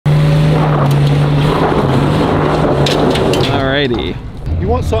Alrighty. You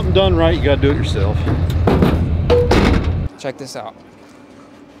want something done right, you gotta do it yourself. Check this out.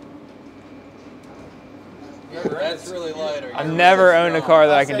 That's really light. I've never owned a car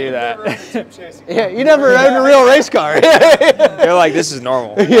that I can do that. Yeah, you never owned a real race car. They're like, this is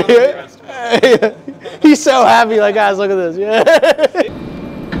normal. He's so happy, like, guys, look at this. Yeah.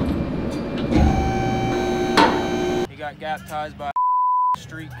 He got baptized by a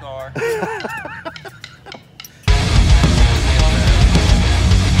street car.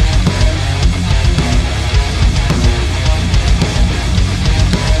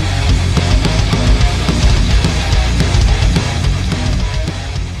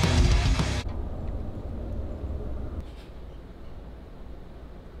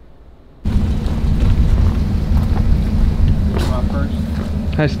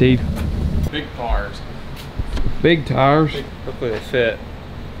 Hi, Steve. Big cars. Big tires. Hopefully they fit.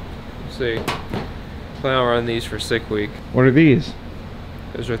 Let's see. Plan on running these for sick week. What are these?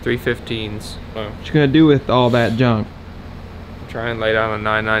 Those are 315s. Oh. What you gonna do with all that junk? Try and lay down a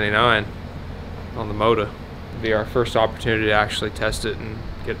 $9.99 on the motor. It'll be our first opportunity to actually test it and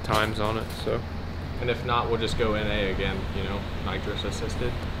get times on it. So, And if not, we'll just go NA again, you know, nitrous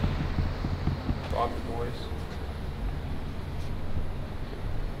assisted. rock the boys.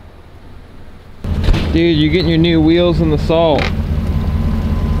 Dude, you're getting your new wheels in the salt.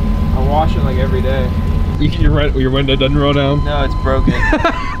 I wash it like every day. Your window doesn't roll down? No, it's broken.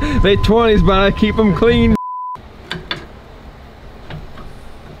 They 20s, but I keep them clean.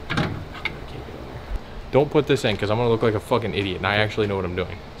 Don't put this in, because I'm going to look like a fucking idiot, and I actually know what I'm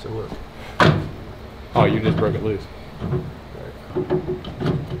doing. So look. Oh, you just broke it loose. We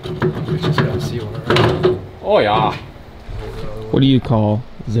just got to seal it, right? Oh, yeah. What do you call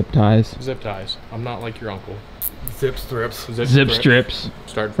zip ties? Zip ties. I'm not like your uncle. Zip strips. Zip strips.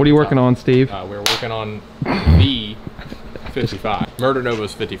 Start What are you working on, Steve? We're working on the 55. Murder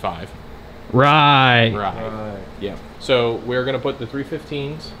Nova's 55. Right. Right. Yeah. So we're going to put the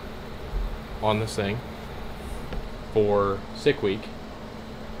 315s on this thing for sick week.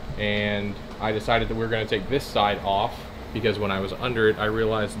 And I decided that we're going to take this side off because when I was under it, I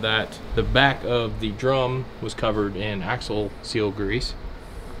realized that the back of the drum was covered in axle seal grease.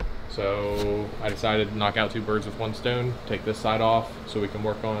 So I decided to knock out two birds with one stone, take this side off so we can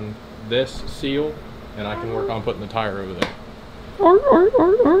work on this seal, and I can work on putting the tire over there.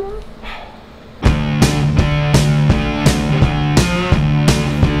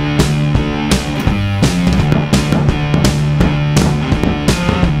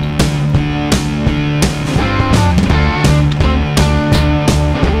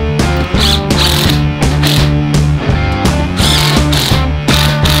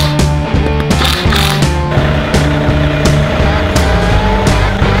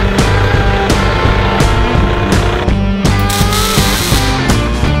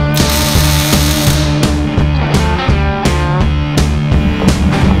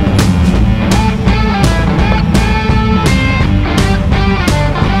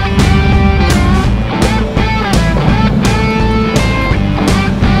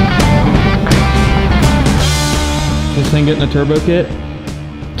 Thing getting a turbo kit?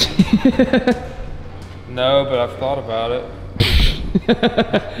 No, but I've thought about it.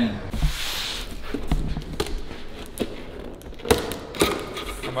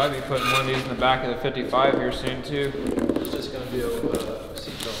 I might be putting one of these in the back of the 55 here soon too. It's just going to be a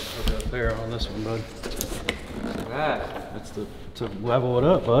seatbelt hook up there on this one, bud. Look at that. That's to level it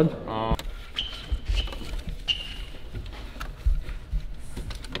up, bud.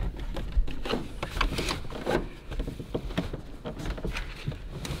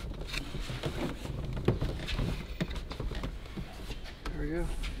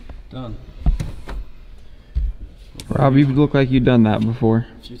 Done. Rob, you look like you've done that before.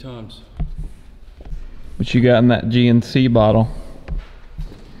 A few times. What you got in that GNC bottle?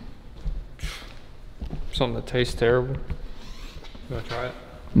 Something that tastes terrible. You wanna try it?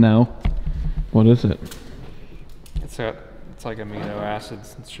 No. What is it? It's like amino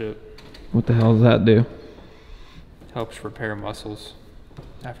acids and shit. What the hell does that do? Helps repair muscles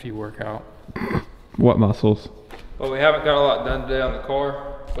after you work out. What muscles? Well, we haven't got a lot done today on the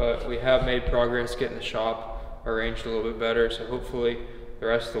car, but we have made progress getting the shop arranged a little bit better. So hopefully the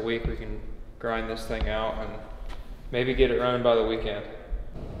rest of the week we can grind this thing out and maybe get it running by the weekend.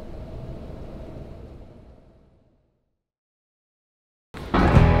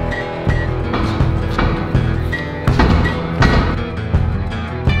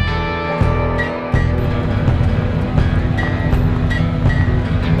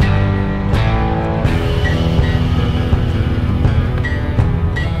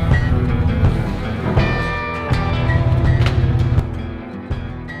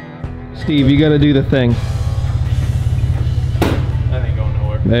 Steve, you gotta do the thing. That ain't going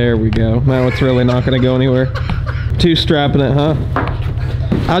nowhere. There we go. Now it's really not gonna go anywhere. Two strapping it, huh?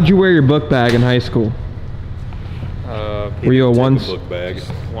 How'd you wear your book bag in high school? Were you a one book bag?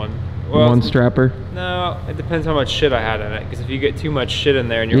 one strapper? No, it depends how much shit I had in it. Because if you get too much shit in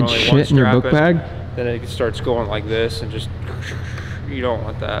there and you're You had only shit one in your book strapping, bag? then it starts going like this and just, you don't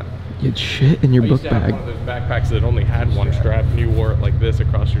want that. You had shit in your I book used to have bag. one of those backpacks that only had one strap, and you wore it like this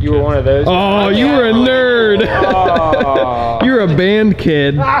across your chest. You were one of those? Oh, you were a nerd. Oh. You're a band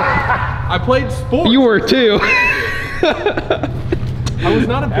kid. I played sports. You were too. I was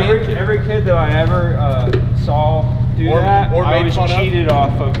not a band kid. Every kid that I ever saw do that, or I made was fun of? cheated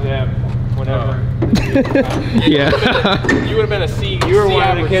off of them whenever. Yeah. You would have been a C. You were C one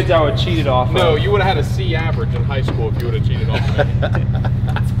average. of the kids I would cheated off No, of. you would have had a C average in high school if you would have cheated off me.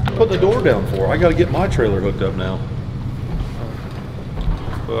 Put the door down for. I got to get my trailer hooked up now.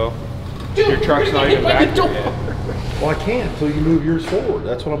 Well, your truck's not even back there yet. Well, I can't until you move yours forward.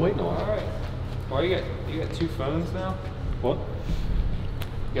 That's what I'm waiting on. Alright. Well, you got two phones now? What?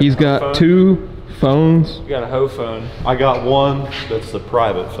 He's got two phones. You got a hoe phone. I got one that's the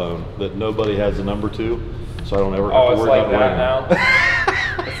private phone that nobody has a number to, so I don't ever have Oh, to it's worry like about that ringing.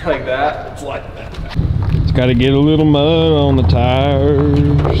 now? It's like that? It's like that. It's got to get a little mud on the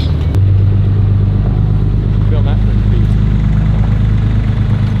tires. Feel that for speed.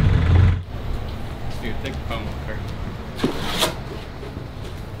 Dude, take the phone off there.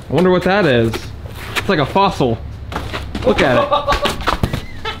 I wonder what that is. It's like a fossil. Look at it.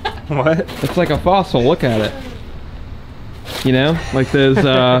 What? It's like a fossil. Look at it. You know, like those. What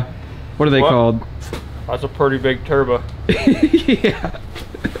are they What? called? That's a pretty big turbo. Yeah.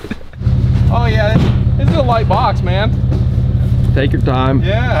 Oh yeah, this is a light box, man. Take your time.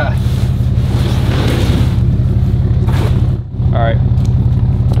 Yeah. All right.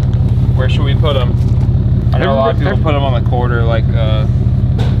 Where should we put them? I know a lot of people put them on the quarter, like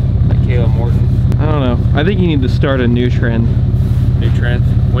Caleb Morton. I don't know. I think you need to start a new trend. New trend.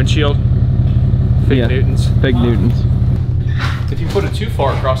 Windshield. Big Yeah. Newtons. Big Newtons. If you put it too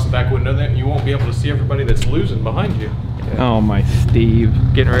far across the back window, then you won't be able to see everybody that's losing behind you. Oh my Steve.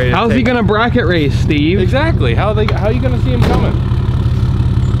 Getting ready to How's he take- gonna bracket race, Steve? Exactly. How are you gonna see him coming?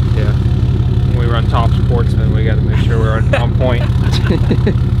 Yeah. When we run top sportsman, we got to make sure we're on point.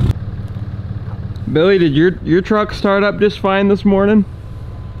 Billy, did your truck start up just fine this morning?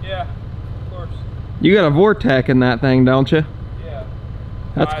 Yeah, of course. You got a Vortec in that thing, don't you? Yeah.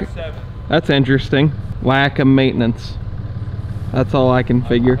 That's 5.7. That's interesting. Lack of maintenance. That's all I can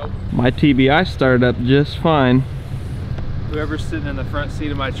figure. My TBI started up just fine. Whoever's sitting in the front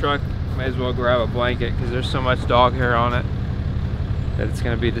seat of my truck may as well grab a blanket because there's so much dog hair on it that it's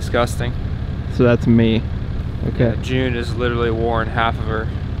going to be disgusting. So that's me. Okay. June has literally worn half of her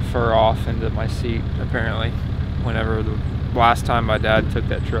fur off into my seat, apparently, whenever the last time my dad took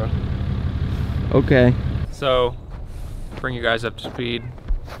that truck. Okay. So, bring you guys up to speed.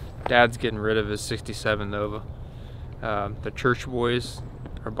 Dad's getting rid of his 67 Nova. The church boys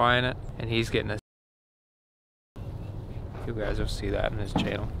are buying it, and he's getting a. You guys will see that in his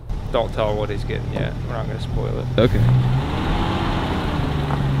channel. Don't tell what he's getting yet. We're not going to spoil it. Okay.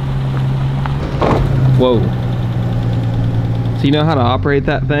 Whoa. So you know how to operate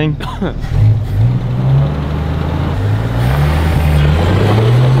that thing?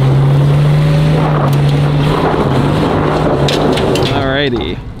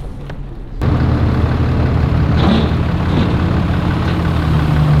 Alrighty.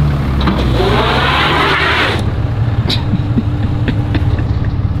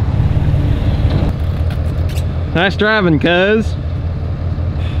 Nice driving, cuz.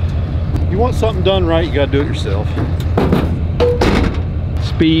 You want something done right, you gotta do it yourself.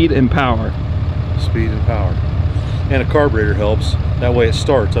 Speed and power. Speed and power. And a carburetor helps. That way it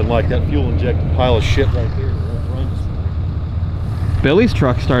starts, unlike that fuel injected pile of shit right there. It won't run this morning. Billy's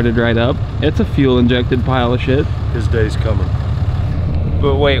truck started right up. It's a fuel injected pile of shit. His day's coming.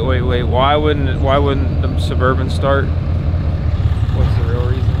 But wait. Why wouldn't the Suburban start? What's the real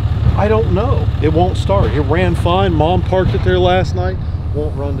reason? I don't know. It won't start. It ran fine. Mom parked it there last night.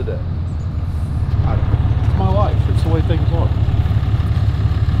 Won't run today. It's my life. It's the way things are.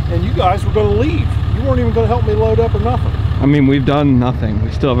 And you guys were going to leave. You weren't even going to help me load up or nothing. I mean, we've done nothing.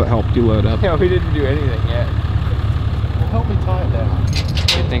 We still haven't helped you load up. Yeah, we didn't do anything yet. Well, help me tie it down.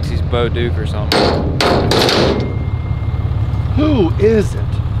 He thinks he's Bo Duke or something. Who is it?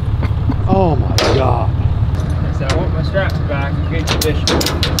 Oh my God. So I want my straps back in good condition.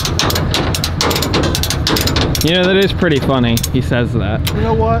 You know, that is pretty funny. He says that. You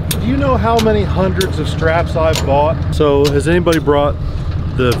know what? Do you know how many hundreds of straps I've bought? So has anybody brought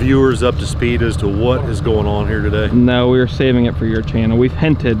the viewers up to speed as to what is going on here today? No, we were saving it for your channel. We've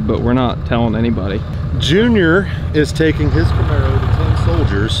hinted, but we're not telling anybody. Junior is taking his Camaro to 10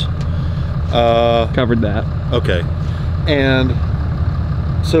 Soldiers. Covered that. Okay. And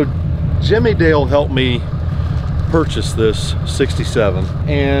so Jimmy Dale helped me purchase this 67,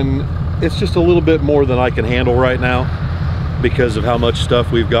 and it's just a little bit more than I can handle right now because of how much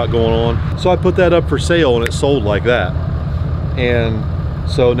stuff we've got going on. So I put that up for sale and it sold like that. And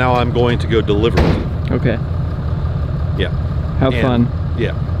so now I'm going to go deliver it. Okay. Yeah. Have fun.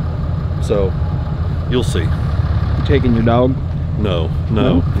 Yeah. So you'll see. You taking your dog? No.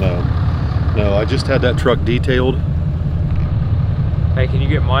 I just had that truck detailed. Hey, can you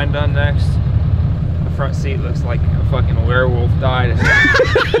get mine done next? The front seat looks like a fucking werewolf died.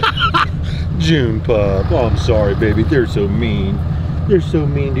 June pup. Oh, I'm sorry, baby. They're so mean. They're so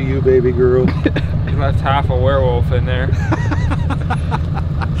mean to you, baby girl. You left half a werewolf in there.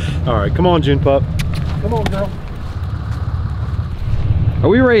 All right, come on, June pup. Come on, girl. Are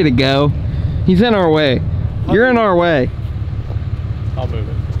we ready to go? He's in our way. You're in our way. I'll move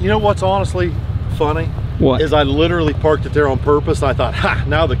it. You know what's honestly funny? What? Is I literally parked it there on purpose, and I thought, ha,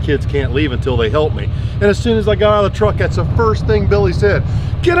 now the kids can't leave until they help me. And as soon as I got out of the truck, that's the first thing Billy said.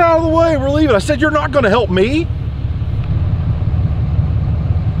 Get out of the way, we're leaving. I said, you're not gonna help me?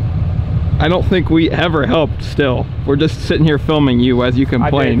 I don't think we ever helped still. We're just sitting here filming you as you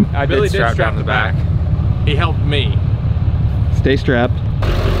complain. I Billy did did strap down the back. He helped me. Stay strapped.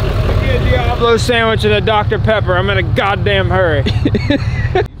 Get a Diablo sandwich and a Dr. Pepper. I'm in a goddamn hurry.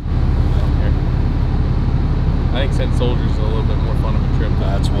 I think 10 Soldiers is a little bit more fun of a trip.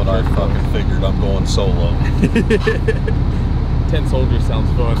 That's what I fucking figured. I'm going solo. 10 Soldiers sounds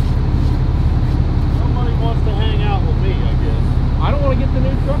fun. Somebody wants to hang out with me, I guess. I don't want to get the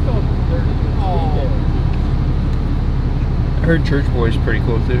new truck on 30. I heard Church Boy's pretty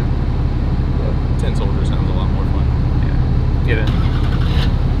cool too. 10 Soldiers sounds a lot more fun. Yeah. Get in.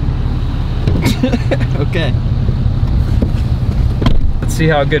 Okay. Let's see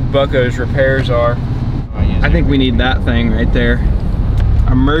how good Bucko's repairs are. I think we need that thing right there.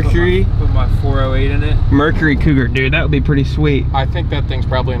 A Mercury. Put my 408 in it. Mercury Cougar, dude. That would be pretty sweet. I think that thing's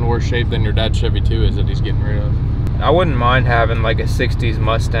probably in worse shape than your dad's Chevy 2 is that he's getting rid of. I wouldn't mind having like a 60s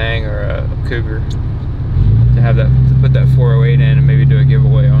Mustang or a Cougar to have that, to put that 408 in and maybe do a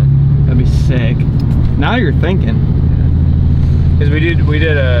giveaway on. That'd be sick. Now you're thinking. Because we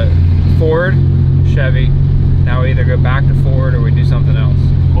did a Ford, Chevy. Now we either go back to Ford or we do something else.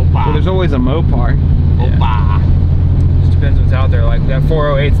 Well, there's always a Mopar. Yeah. Just depends what's out there. Like that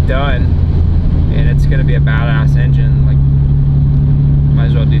 408's done, and it's gonna be a badass engine. Like, might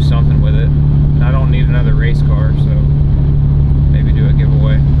as well do something with it. And I don't need another race car, so maybe do a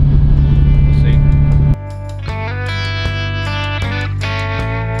giveaway. We'll see.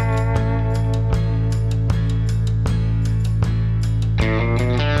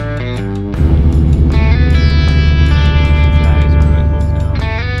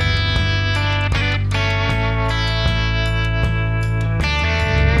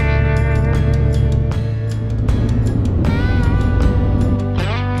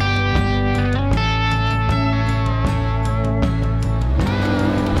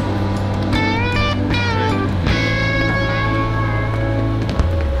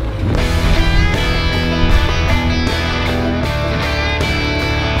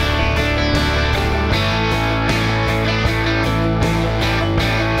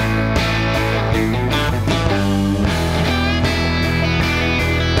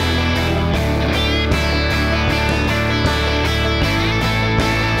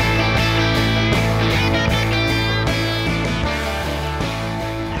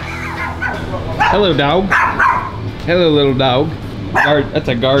 Hello, dog. Hello, little dog. Guard. That's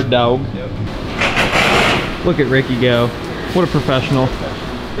a guard dog. Yep. Look at Ricky go. What a professional.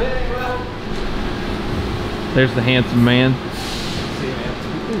 There's the handsome man.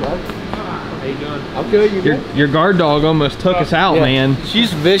 How you doing? I'm good. Your guard dog almost took us out, Yeah. man.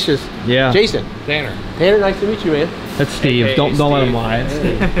 She's vicious. Yeah. Jason. Tanner. Tanner, nice to meet you, man. That's Steve. Hey, don't let him Steve. lie. It's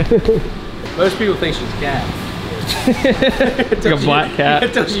Steve. Most people think she's a cat. Like a black cat.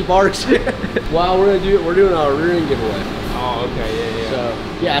 Until she barks. Well, we're doing our rear end giveaway. Oh, okay, yeah. So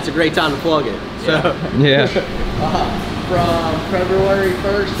yeah, it's a great time to plug it. So Yeah. from February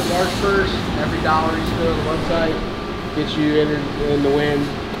 1st to March 1st, every dollar you spend on the website gets you in the win.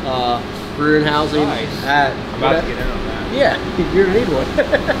 Rear end housing. Nice. At, I'm about to get in on that. Yeah, you're gonna need one.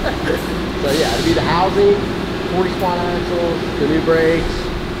 So yeah, it'll be the housing, 40 spline axle, the new brakes,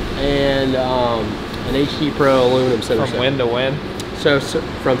 and an HT Pro aluminum center. From when to when? So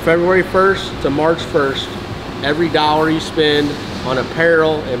from February 1st to March 1st, every dollar you spend on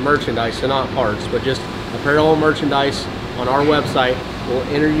apparel and merchandise, so not parts, but just apparel and merchandise on our website. We'll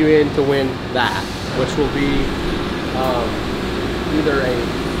enter you in to win that, which will be either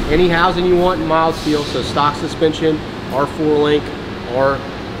any housing you want in mild steel, so stock suspension, or 4-link, or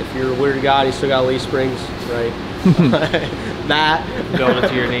if you're a weird guy, you still got leaf springs, right? That. Build it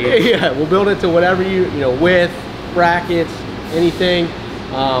to your needs. Yeah, we'll build it to whatever you know, width, brackets, anything.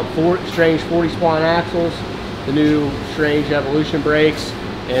 Strange 40 spline axles, the new Strange Evolution brakes,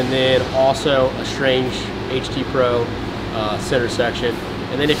 and then also a Strange HT Pro center section.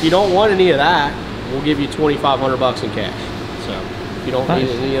 And then if you don't want any of that, we'll give you $2,500 in cash. So if you don't need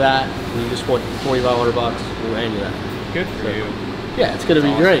any of that, and you just want $2,500, we'll hand you that. Good for you. Yeah, it's gonna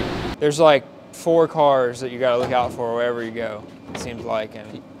be great. There's like 4 cars that you got to look out for wherever you go, it seems like.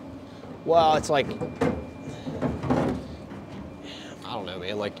 And Well, it's like, I don't know,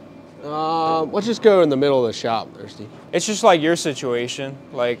 man. Like, let's just go in the middle of the shop there, Steve. it's just like your situation.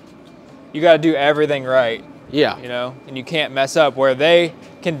 Like, you got to do everything right, Yeah. you know, and you can't mess up, where they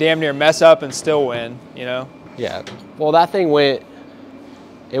can damn near mess up and still win, you know? Yeah. Well, that thing it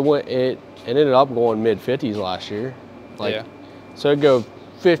ended up going mid-50s last year. Like, Yeah. so it'd go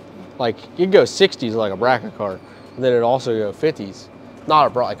 50, like you'd go 60s like a bracket car, and then it'd also go 50s.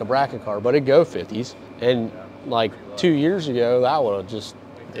 Not like a bracket car, but it'd go 50s. And like 2 years ago, that would have just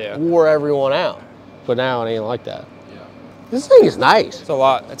wore everyone out. But now it ain't like that. Yeah. This thing is nice. It's a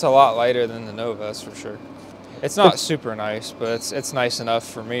lot lighter than the Nova, that's for sure. It's not super nice, but it's nice enough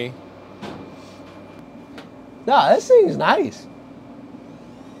for me. Nah, this thing is nice.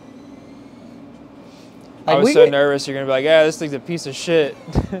 I was so nervous you're gonna be like, yeah, this thing's a piece of shit.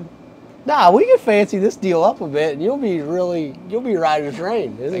 Nah, we can fancy this deal up a bit, and you'll be riding the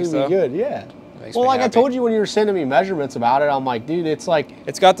train. It's gonna be good, yeah. Well, like I told you when you were sending me measurements about it, I'm like, dude, it's like,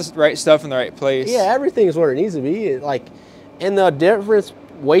 it's got the right stuff in the right place. yeah, everything is where it needs to be. And the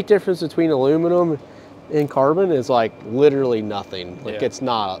weight difference between aluminum and carbon is like literally nothing. Like it's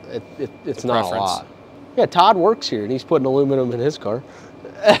not a lot. Yeah, Todd works here, and he's putting aluminum in his car.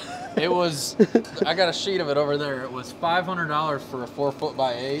 It was, I got a sheet of it over there. It was $500 for a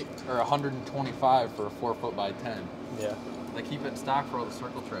 4'8" or $125 for a 4'10". Yeah. They keep it in stock for all the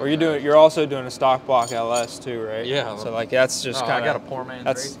circle tracks. Or you're also doing a stock block LS too, right? Yeah. So like that's just kind of. I got a poor man's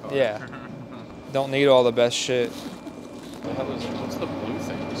race car. Yeah. Don't need all the best shit. What's the blue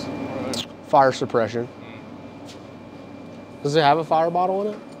things? Fire suppression. Does it have a fire bottle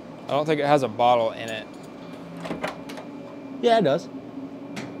in it? I don't think it has a bottle in it. Yeah, it does.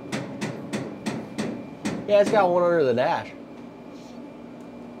 Yeah, it's got one under the dash.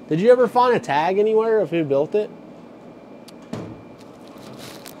 Did you ever find a tag anywhere of who built it?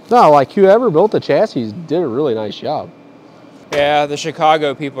 No, like whoever built the chassis did a really nice job. Yeah, the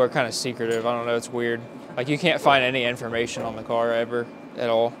Chicago people are kind of secretive. I don't know, it's weird. Like you can't find any information on the car ever at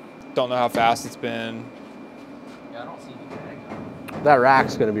all. Don't know how fast it's been. Yeah, I don't see any tag. That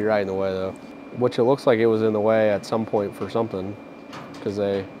rack's gonna be right in the way though. Which it looks like it was in the way at some point for something, because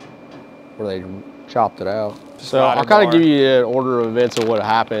they chopped it out. So I'll kind of give you an order of events of what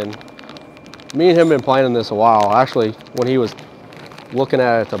happened. Me and him been planning this a while. Actually, when he was looking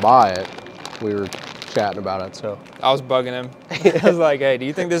at it to buy it, we were chatting about it. So I was bugging him. I was like, hey, do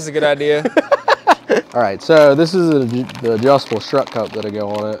you think this is a good idea? All right, so this is the adjustable strut cup that'll go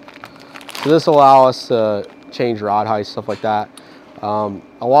on it. So this allows us to change rod height, stuff like that.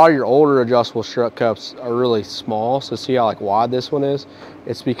 A lot of your older adjustable strut cups are really small, so see how like wide this one is?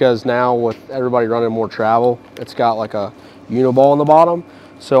 It's because now with everybody running more travel, it's got like a uniball on the bottom.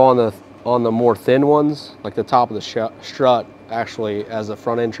 So on the more thin ones, like the top of the strut, actually as the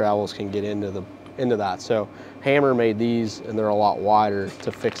front end travels can get into that. So Hammer made these, and they're a lot wider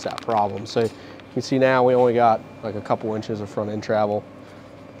to fix that problem. So you can see now we only got like a couple inches of front end travel.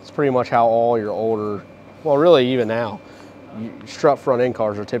 It's pretty much how all your older, well really even now, strut front end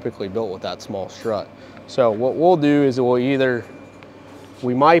cars are typically built with that small strut. So what we'll do is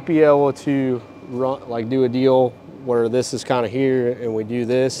we might be able to do a deal where this is kind of here and we do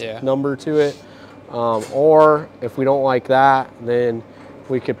this number to it. Or if we don't like that, then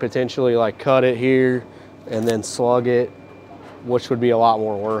we could potentially like cut it here and then slug it, which would be a lot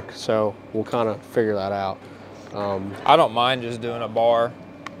more work. So we'll kind of figure that out. I don't mind just doing a bar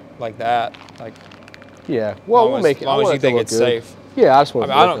like that. Like, yeah, well, we'll make it. As long as you think it's safe. Yeah, I just want.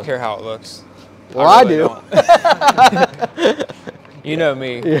 I don't care how it looks. Well, I do. You know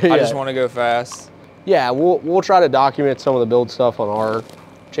me. Yeah. I just want to go fast. Yeah, we'll try to document some of the build stuff on our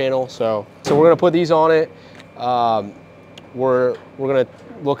channel. So we're gonna put these on it. We're gonna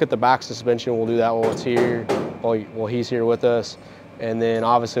look at the back suspension. We'll do that while it's here, while he's here with us, And then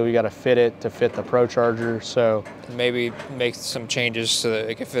obviously we got to fit it to fit the Pro Charger. So maybe make some changes so that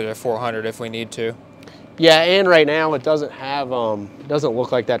it can fit a 400 if we need to. yeah, and right now it doesn't have, it doesn't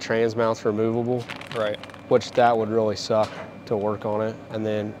look like that trans mount's removable. Right. Which that would really suck to work on it. And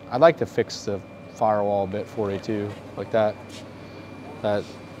then I'd like to fix the firewall a bit for you too, like that.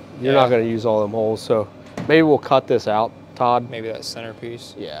 You're not going to use all them holes, so maybe we'll cut this out, Todd. Maybe that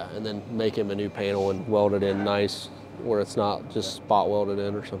centerpiece. Yeah, and then make him a new panel and weld it in nice, where it's not just spot welded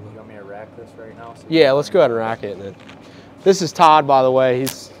in or something. You want me to rack this right now? So Yeah, let's go ahead and rack it. And then, this is Todd, by the way.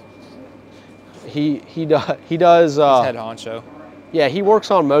 He does. Head honcho. Yeah, he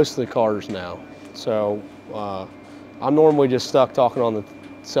works on most of the cars now. So I'm normally just stuck talking on the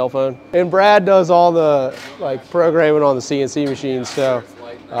cell phone. And Brad does all the like programming on the CNC machines. So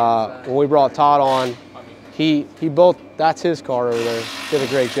when we brought Todd on, he built, that's his car over there. Did a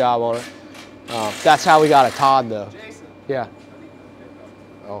great job on it. That's how we got a Todd though. Yeah.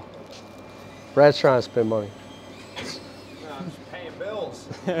 Oh. Brad's trying to spend money. I'm just paying bills.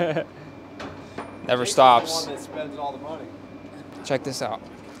 Never stops. The one that spends all the money. Check this out.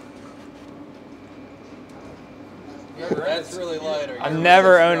 That's really light. I've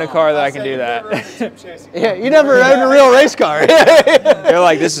never owned a car that I can do that. Yeah, you never owned a real race car. They're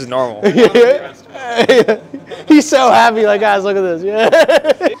like, this is normal. He's so happy, like, guys, look at this.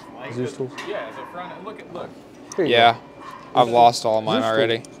 Yeah. Zeus tools? Yeah, the front. Look. Yeah, I've lost all of mine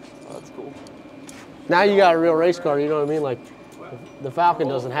already. Oh, that's cool. Now you got a real race car, you know what I mean? Like, the Falcon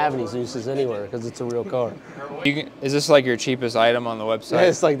doesn't have any Zeus's anywhere because it's a real car. Is this like your cheapest item on the website? Yeah,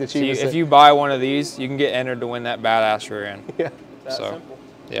 it's like the So cheapest. if you buy one of these, you can get entered to win that badass rear end. Yeah. So,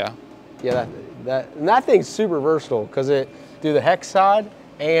 yeah. Yeah, that thing's super versatile because it do the hex side,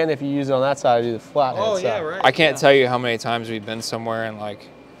 and if you use it on that side, do the flathead side. yeah, right. I can't tell you how many times we've been somewhere and like,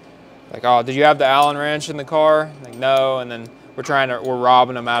 oh, did you have the Allen wrench in the car? Like, no, and then we're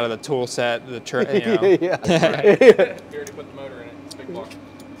robbing them out of the tool set, you know. Yeah. We already put the motor in it. It's a big block.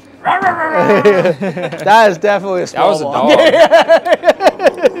 That is definitely a That small was a block.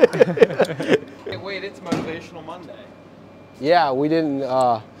 dog. Hey, wait, it's Motivational Monday. Yeah, we didn't,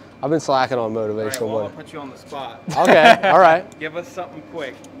 I've been slacking on motivational I'll Monday. put you on the spot. Okay, all right. Give us something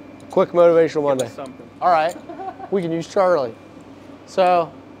quick. Quick motivational Monday. Give us something. All right, we can use Charlie.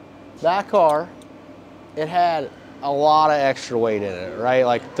 So that car, it had a lot of extra weight in it, right?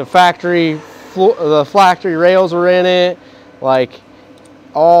 Like the factory rails were in it, like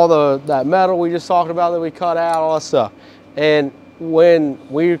all that metal we just talked about that we cut out, all that stuff. And when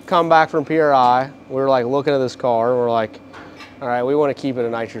we come back from PRI, we were like looking at this car, and we're like, all right, we want to keep it a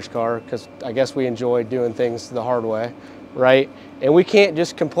nitrous car because I guess we enjoy doing things the hard way, right? And we can't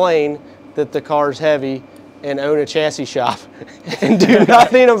just complain that the car's heavy and own a chassis shop and do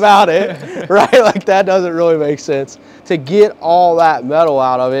nothing about it, right? Like that doesn't really make sense. To get all that metal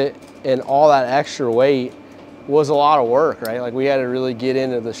out of it and all that extra weight was a lot of work, right? Like we had to really get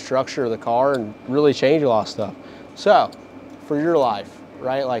into the structure of the car and really change a lot of stuff. So for your life,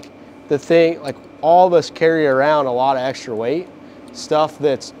 right? Like the thing, like all of us carry around a lot of extra weight, stuff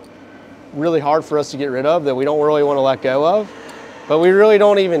that's really hard for us to get rid of that we don't really want to let go of, but we really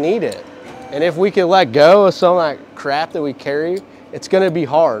don't even need it. And if we can let go of some of that crap that we carry, it's going to be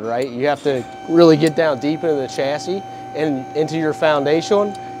hard, right? You have to really get down deep into the chassis and into your foundation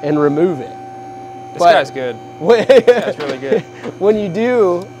and remove it. This guy's good. That's really good. When you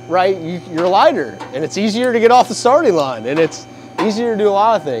do, right, you're lighter and it's easier to get off the starting line and it's easier to do a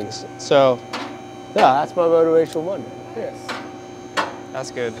lot of things. So, yeah, that's my motivational Monday. Yes.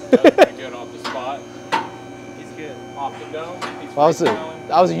 That's good. That's pretty good off the spot. He's good. Off the dome. Well,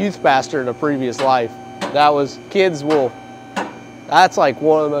 I was a youth pastor in a previous life. That's like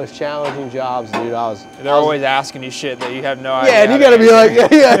one of the most challenging jobs, dude. They're always asking you shit that you have no idea. Yeah, and you gotta be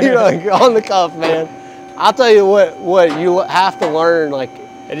like, yeah, you're like on the cuff, man. I'll tell you what you have to learn, like.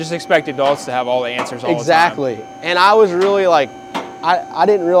 They just expect adults to have all the answers all exactly. the time. And I was really like, I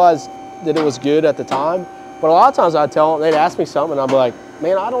didn't realize that it was good at the time, but a lot of times I'd tell them, they'd ask me something, and I'd be like,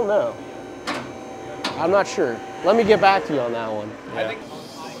 man, I don't know. I'm not sure. Let me get back to you on that one. I think,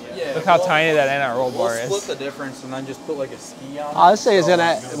 yeah. Look how tiny that NR bar is. We'll split the difference and then just put like a ski on it. I'd say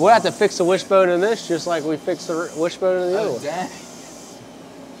we'll have to fix the wishbone in this just like we fixed the wishbone in the other one. Dang.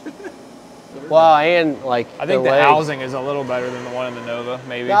 Well, and like I think the housing is a little better than the one in the Nova,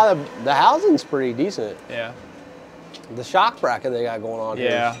 maybe. Yeah, the housing's pretty decent. Yeah. The shock bracket they got going on here.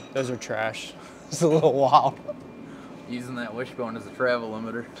 Yeah, those are trash. It's a little wild. Using that wishbone as a travel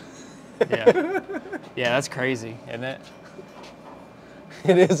limiter. Yeah. Yeah, that's crazy, isn't it?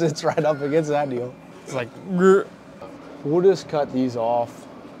 It is. It's right up against that deal. It's like, we'll just cut these off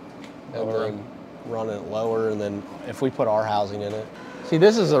and then running it lower, and then if we put our housing in it. See,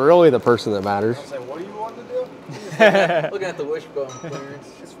 this is really the person that matters. I say, what do you want to do? Looking at the wishbone clearance.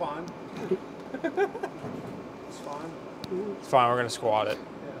 It's fine. It's fine. It's fine, we're gonna squat it.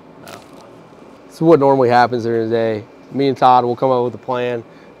 Yeah. No. So what normally happens during the day, me and Todd will come up with a plan,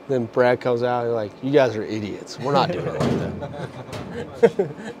 then Brad comes out and like, you guys are idiots. We're not doing it like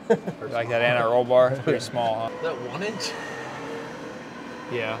that. Like that anti-roll bar, it's pretty small, huh? Is that 1 inch?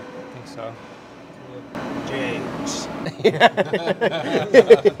 Yeah, I think so. James.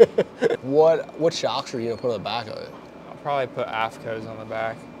 What shocks are you gonna put on the back of it? I'll probably put AFCOs on the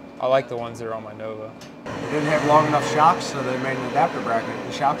back. I like the ones that are on my Nova. They didn't have long enough shocks, so they made an adapter bracket.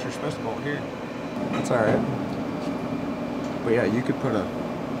 The shocks are supposed to bolt here. That's all right. But yeah, you could put a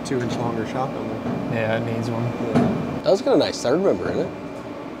 2-inch longer shock on there. Yeah, it needs one. That was got a nice third member in it.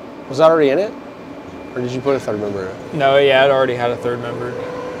 Was that already in it? Or did you put a third member in it? No, yeah, it already had a third member.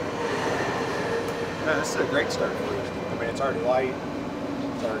 No, this is a great start for you. I mean, it's already light.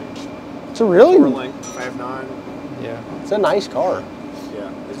 It's already It's a really, 4-link, 5.9. Yeah. it's a nice car.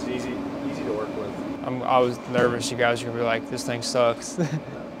 Yeah, it's easy to work with. I was nervous you guys were gonna be like, this thing sucks.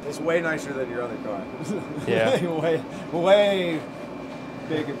 It's way nicer than your other car. Yeah. way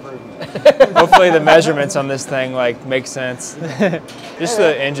big improvement. Hopefully the measurements on this thing like make sense. Just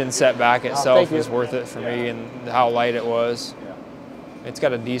the engine setback itself thank was you. worth it for me, and how light it was. Yeah. It's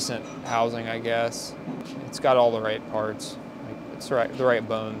got a decent housing, I guess. It's got all the right parts. Like, it's the right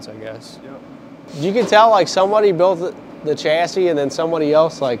bones, I guess. Yep. You can tell like somebody built the chassis and then somebody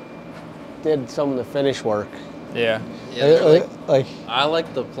else like did some of the finish work. Yeah. Yeah, Like I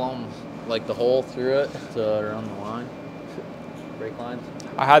like the plumb, like the hole through it around the line, brake lines.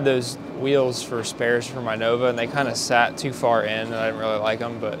 I had those wheels for spares for my Nova, and they kind of sat too far in, and I didn't really like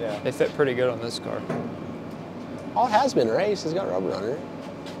them, but Yeah. they fit pretty good on this car. oh, it has been raced. It's got rubber under it.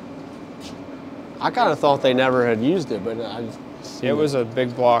 I kind of thought they never had used it, but I just seen It was a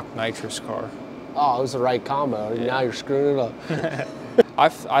big block nitrous car. Oh, it was the right combo. Yeah. Now you're screwing it up.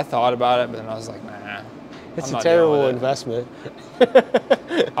 I thought about it, but then I was like, nah. It's I'm a not terrible dealing with investment.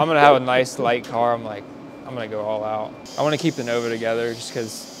 it. I'm gonna have a nice light car. I'm gonna go all out. I want to keep the Nova together just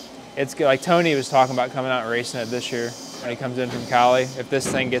because it's good. Like Tony was talking about coming out and racing it this year when he comes in from Cali. If this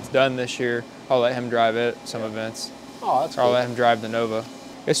thing gets done this year, I'll let him drive it some events. Oh, that's Or I'll cool. let him drive the Nova.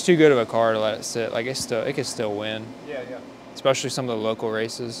 It's too good of a car to let it sit. Like it can still win, Yeah. especially some of the local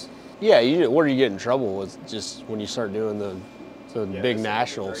races. Yeah, where you get in trouble with just when you start doing the big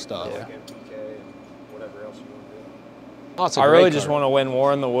national stuff. Yeah. Like MPK and whatever else you want to do. Oh, it's a I great really just car. want to win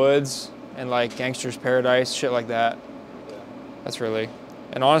War in the Woods and like Gangster's Paradise, shit like that. Yeah. That's really,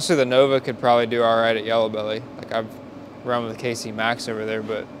 and honestly, the Nova could probably do all right at Yellow Belly. Like I've run with Casey Max over there,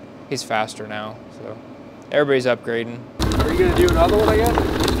 but he's faster now, so everybody's upgrading. Are you gonna do another one? I guess.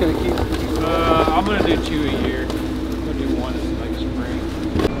 Just gonna keep. I'm gonna do 2 a year. I'm gonna do one in like spring.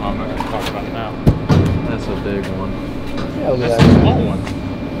 I'm not gonna talk about it now. That's a big one. Yeah, look at That's that. a small one.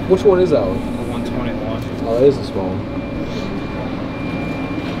 Which one is that one? The 121. Oh, that is a small one.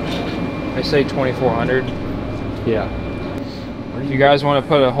 I say 2400. Yeah. If you guys want to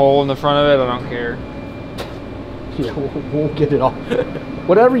put a hole in the front of it, I don't care. Yeah, we'll get it all.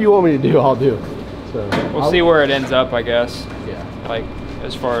 Whatever you want me to do, I'll do. So We'll see where it ends up, I guess. Yeah. Like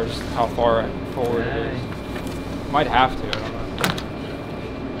as far as how far forward it is. Might have to. I don't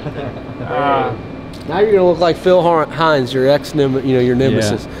know. Now you're gonna look like Phil Hines, your your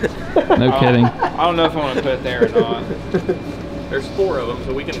nemesis. No kidding. I don't know if I want to put it there or not. There's 4 of them,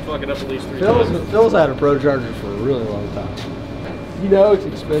 so we can fuck it up at least 3 times. Phil's had a Pro Charger for a really long time. You know it's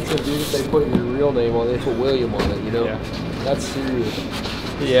expensive, dude. If they put your real name on it, they put William on it. You know, Yeah. that's serious.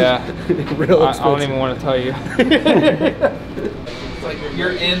 Yeah. Real I expensive. don't even want to tell you. It's like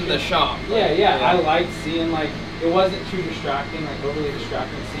you're in the shop. Yeah. I liked seeing like it wasn't too distracting, like overly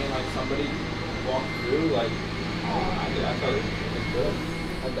distracting, seeing like somebody walk through. Like, I thought it was good.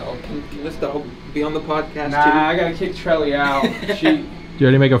 Can this dog be on the podcast Nah, too? I gotta kick Trelly out. She, Did you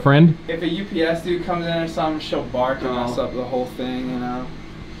already make a friend? if a UPS dude comes in or something, she'll bark and mess Oh. up the whole thing. You know.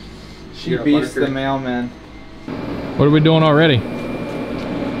 She You're a beats barker. the mailman. What are we doing already?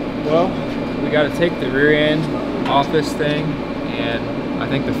 Well, we got to take the rear end off this thing, and I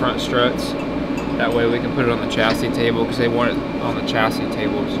think the front struts. That way we can put it on the chassis table because they want it on the chassis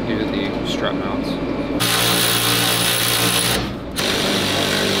table to do the strut mounts.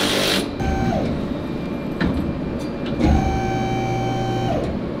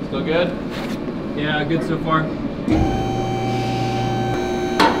 Still good? Yeah, good so far.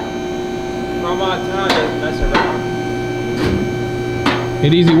 Mama Town doesn't mess around.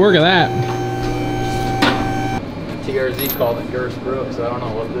 Get easy work of that. TRZ called it Gerst Brooks. I don't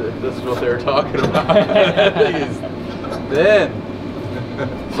know what this is what they were talking about. That thing is thin.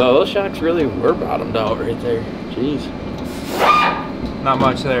 So those shocks really were bottomed out right there. Jeez. Not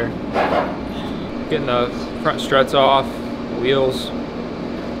much there. Getting the front struts off, wheels.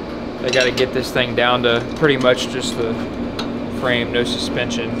 They got to get this thing down to pretty much just the frame, no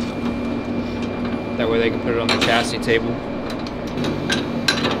suspension. That way they can put it on the chassis table.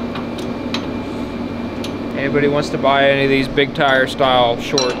 Anybody wants to buy any of these big tire style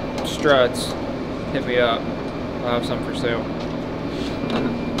short struts, hit me up. I'll have some for sale.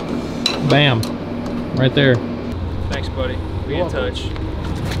 Bam. Right there. Thanks, buddy. Be in touch.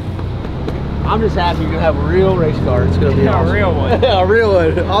 I'm just happy you're gonna have a real race car. It's gonna be awesome. A real one. A real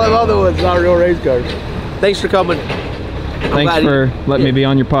one. All them other ones not real race cars. Thanks for coming. Thanks for letting me be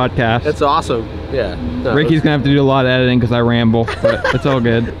on your podcast. That's awesome. Yeah. No, Ricky's gonna have to do a lot of editing because I ramble, but it's all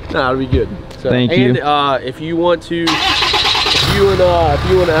good. No, it'll be good. So, Thank you. And if you want to, if you and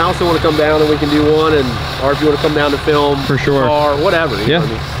Allison want to come down and we can do one, and or if you want to come down to film For sure. or whatever. You know what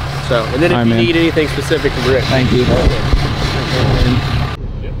I mean? So, and then if you need anything specific from Rick. Thank you.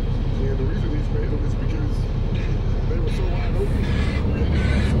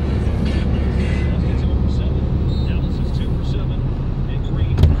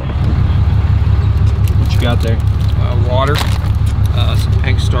 Got there? Water, some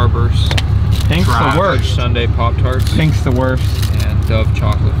pink Starburst, Pink's the worst. Sunday Pop-Tarts, Pink's the worst. and Dove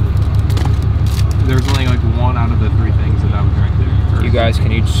chocolate. There's only like one out of the three things that I would drink there. You guys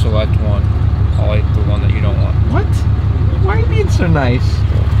can each select one. I'll eat the one that you don't want. What? Why are you being so nice?